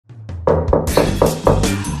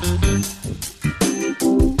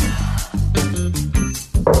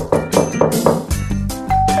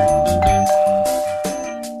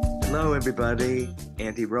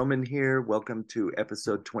Anti-Roman here. Welcome to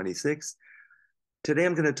episode 26. Today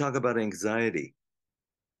I'm going to talk about anxiety.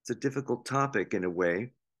 It's a difficult topic in a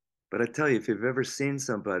way, but I tell you, if you've ever seen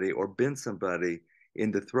somebody or been somebody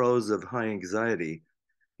in the throes of high anxiety,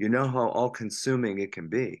 you know how all-consuming it can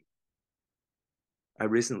be. I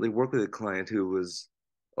recently worked with a client who was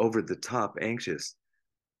over the top anxious.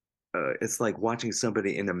 It's like watching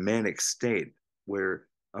somebody in a manic state where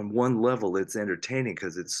on one level it's entertaining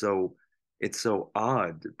because it's so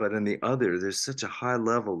odd, but on the other there's such a high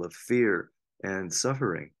level of fear and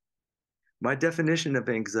suffering. My definition of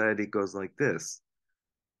anxiety goes like this.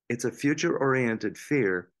 It's a future-oriented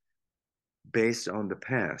fear based on the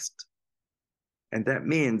past. And that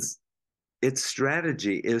means its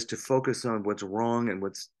strategy is to focus on what's wrong and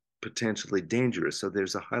what's potentially dangerous. So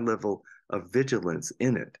there's a high level of vigilance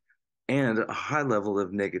in it and a high level of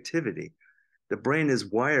negativity. The brain is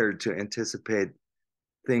wired to anticipate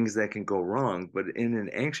things that can go wrong, but in an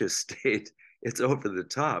anxious state, it's over the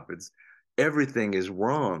top. It's everything is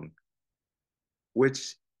wrong,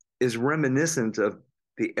 which is reminiscent of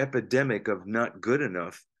the epidemic of not good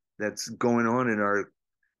enough that's going on in our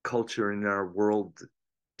culture, in our world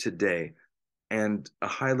today. And a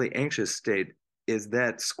highly anxious state is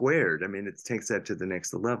that squared. I mean, it takes that to the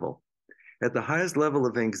next level. At the highest level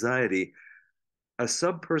of anxiety, a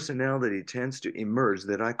subpersonality tends to emerge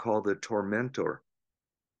that I call the tormentor.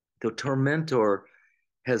 The tormentor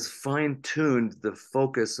has fine-tuned the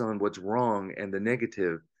focus on what's wrong and the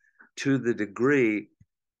negative to the degree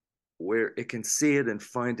where it can see it and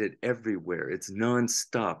find it everywhere. It's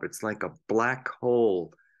nonstop. It's like a black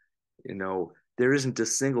hole. There isn't a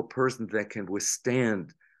single person that can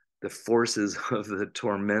withstand the forces of the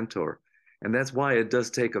tormentor. And that's why it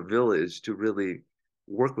does take a village to really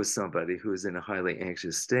work with somebody who is in a highly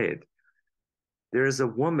anxious state. There is a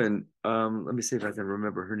woman, let me see if I can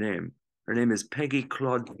remember her name. Her name is Peggy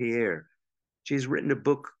Claude Pierre. She's written a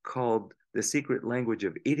book called The Secret Language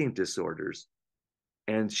of Eating Disorders.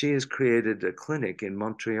 And she has created a clinic in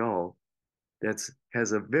Montreal that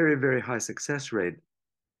has a very, very high success rate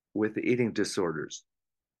with eating disorders.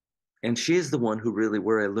 And she's the one who really,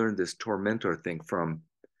 where I learned this tormentor thing from.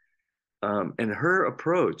 And her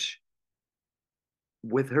approach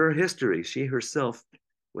with her history, she herself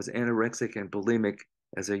was anorexic and bulimic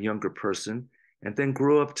as a younger person, and then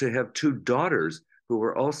grew up to have two daughters who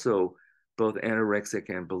were also both anorexic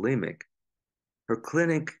and bulimic. Her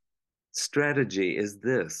clinic strategy is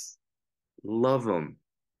this: love them,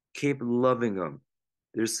 keep loving them.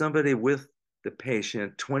 There's somebody with the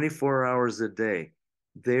patient 24 hours a day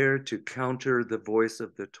there to counter the voice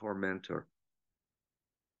of the tormentor,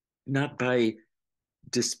 not by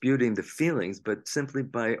disputing the feelings, but simply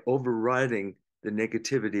by overriding the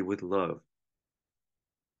negativity with love.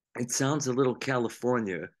 It sounds a little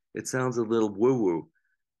California. It sounds a little woo-woo.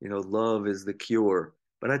 Love is the cure.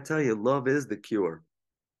 But I tell you, love is the cure.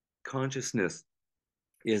 Consciousness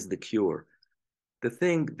is the cure. The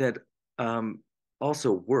thing that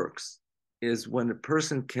also works is when a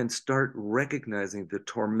person can start recognizing the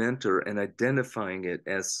tormentor and identifying it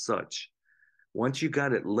as such. Once you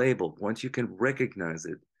got it labeled, once you can recognize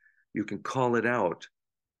it, you can call it out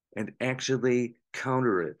and actually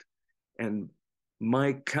counter it. And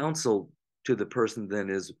my counsel to the person then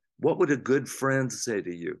is, what would a good friend say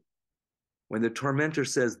to you? When the tormentor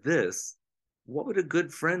says this, what would a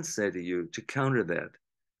good friend say to you to counter that?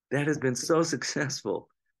 That has been so successful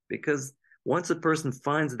because once a person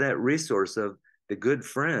finds that resource of the good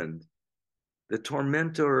friend, the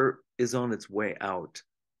tormentor is on its way out.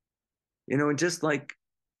 And just like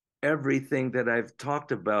everything that I've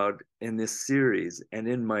talked about in this series and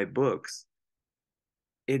in my books,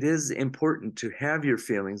 it is important to have your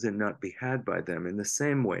feelings and not be had by them. In the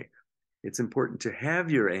same way, it's important to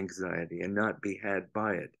have your anxiety and not be had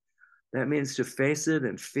by it. That means to face it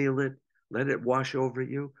and feel it, let it wash over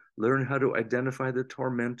you, learn how to identify the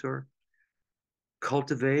tormentor,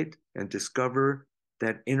 cultivate and discover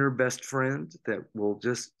that inner best friend that will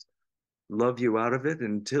just love you out of it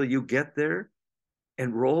until you get there.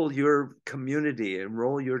 Enroll your community,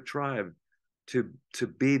 enroll your tribe to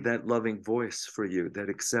be that loving voice for you, that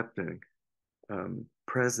accepting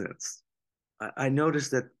presence. I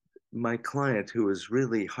noticed that my client, who was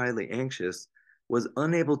really highly anxious, was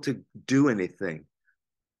unable to do anything.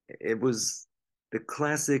 It was the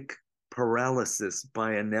classic paralysis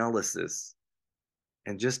by analysis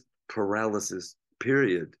and just paralysis,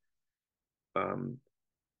 period. Um,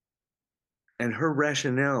 and her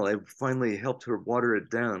rationale, I finally helped her water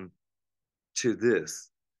it down to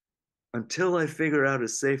this: until I figure out a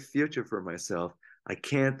safe future for myself, I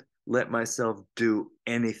can't let myself do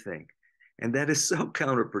anything. And that is so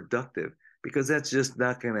counterproductive because that's just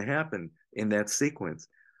not going to happen in that sequence.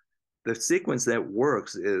 The sequence that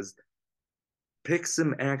works is pick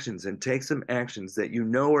some actions and take some actions that you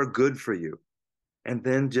know are good for you, and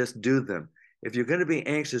then just do them. If you're going to be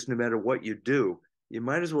anxious no matter what you do, you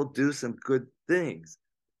might as well do some good things,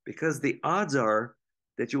 because the odds are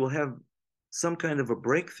that you will have some kind of a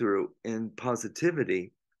breakthrough in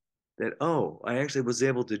positivity, that, oh, I actually was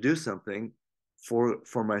able to do something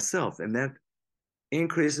for myself. And that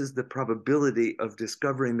increases the probability of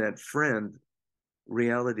discovering that friend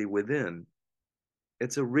reality within.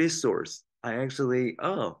 It's a resource. I actually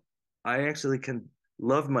can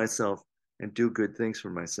love myself and do good things for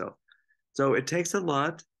myself. So it takes a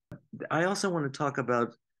lot. I also want to talk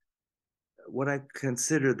about what I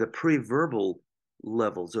consider the pre-verbal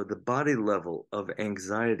levels, or the body level of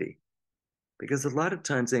anxiety, because a lot of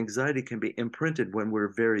times anxiety can be imprinted when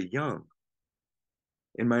we're very young.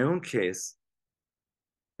 In my own case,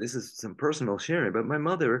 this is some personal sharing, but my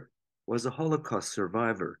mother was a Holocaust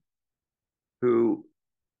survivor who,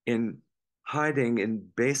 in hiding in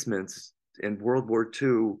basements in World War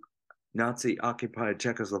II, Nazi occupied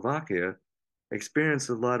Czechoslovakia, experienced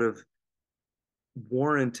a lot of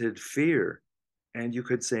warranted fear, and you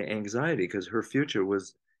could say anxiety, because her future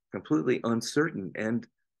was completely uncertain and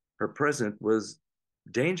her present was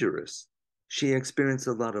dangerous. She experienced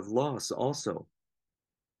a lot of loss also.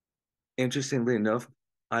 Interestingly enough,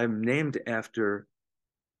 I'm named after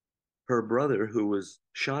her brother, who was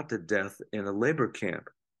shot to death in a labor camp.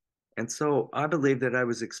 And so I believe that I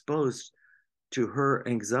was exposed to her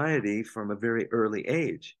anxiety from a very early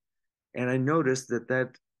age. And I noticed that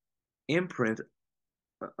that imprint,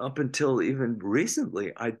 up until even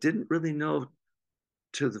recently, I didn't really know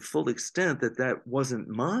to the full extent that that wasn't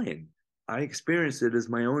mine. I experienced it as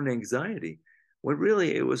my own anxiety, when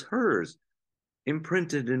really it was hers,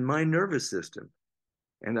 imprinted in my nervous system.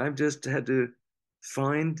 And I've just had to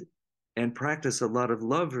find and practice a lot of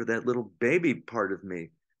love for that little baby part of me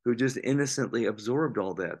who just innocently absorbed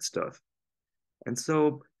all that stuff. And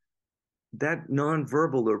so that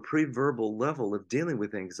nonverbal or pre-verbal level of dealing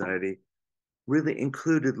with anxiety really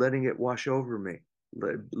included letting it wash over me,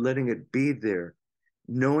 letting it be there,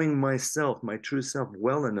 knowing myself, my true self,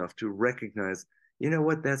 well enough to recognize, you know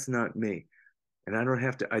what, that's not me. And I don't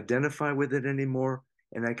have to identify with it anymore.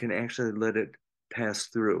 And I can actually let it pass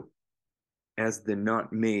through as the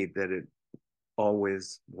not me that it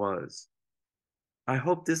always was. I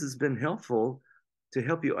hope this has been helpful to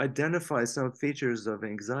help you identify some features of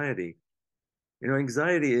anxiety. You know,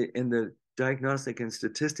 anxiety in the Diagnostic and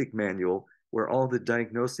Statistic Manual, where all the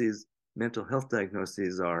diagnoses, mental health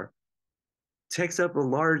diagnoses are, takes up a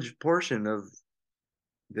large portion of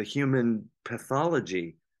the human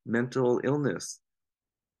pathology, mental illness.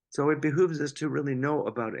 So it behooves us to really know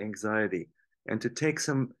about anxiety and to take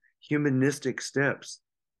some humanistic steps,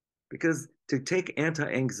 because to take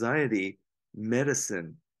anti-anxiety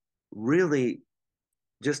medicine really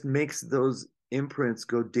just makes those imprints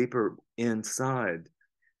go deeper inside.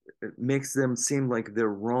 It makes them seem like they're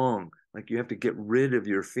wrong, like you have to get rid of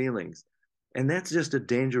your feelings. And that's just a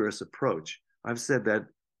dangerous approach. I've said that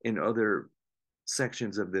in other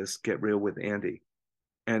sections of this Get Real with Andy.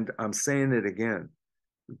 And I'm saying it again.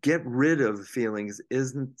 Get rid of feelings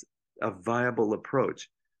isn't a viable approach.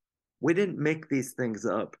 We didn't make these things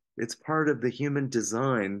up. It's part of the human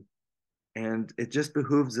design, and it just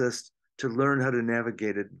behooves us to learn how to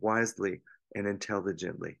navigate it wisely and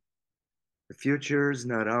intelligently. The future is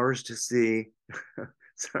not ours to see.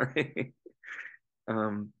 Sorry.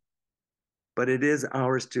 Um, but it is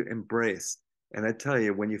ours to embrace. And I tell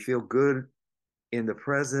you, when you feel good in the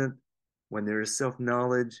present, when there is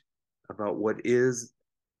self-knowledge about what is,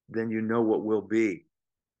 then you know what will be.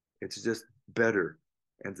 It's just better.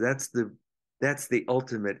 And that's the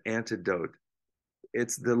ultimate antidote.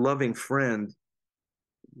 It's the loving friend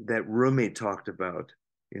that Rumi talked about,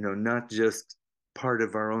 not just part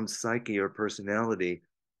of our own psyche or personality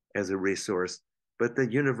as a resource, but the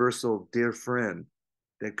universal dear friend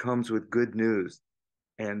that comes with good news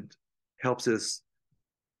and helps us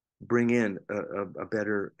bring in a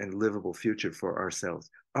better and livable future for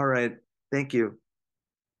ourselves. All right. Thank you.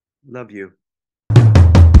 Love you.